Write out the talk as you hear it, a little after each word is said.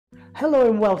Hello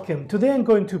and welcome. Today I'm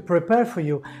going to prepare for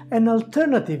you an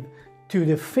alternative to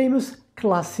the famous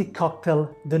classic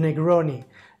cocktail, the Negroni.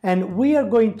 And we are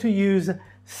going to use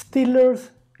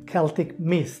Stiller's Celtic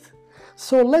Myst.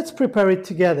 So let's prepare it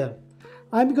together.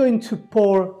 I'm going to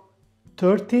pour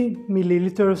 30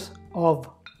 milliliters of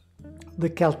the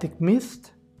Celtic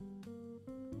Myst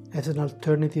as an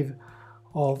alternative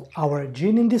of our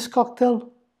gin in this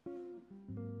cocktail,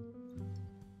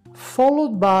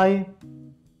 followed by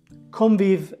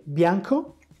Conviv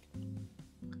Bianco,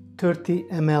 30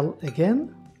 ml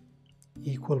again,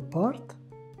 equal part.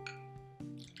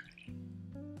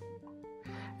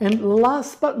 And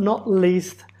last but not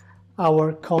least,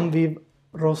 our Conviv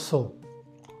Rosso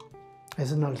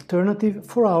as an alternative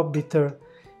for our bitter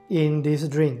in this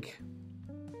drink,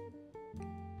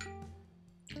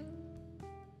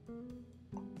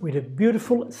 with a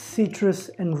beautiful citrus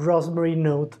and rosemary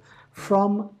note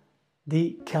from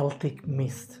the Celtic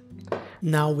Myst.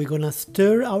 Now we're gonna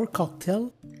stir our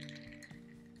cocktail.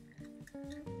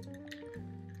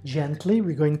 Gently,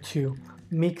 we're going to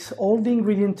mix all the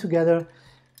ingredients together,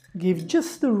 give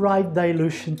just the right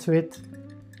dilution to it.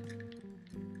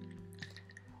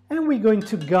 And we're going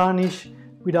to garnish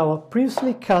with our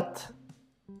previously cut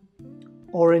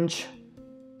orange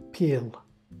peel.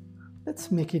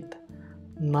 Let's make it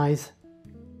nice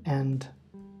and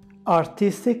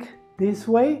artistic this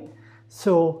way.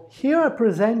 So here I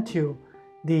present you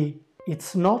the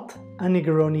It's Not a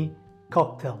Negroni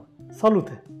cocktail.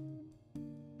 Salute!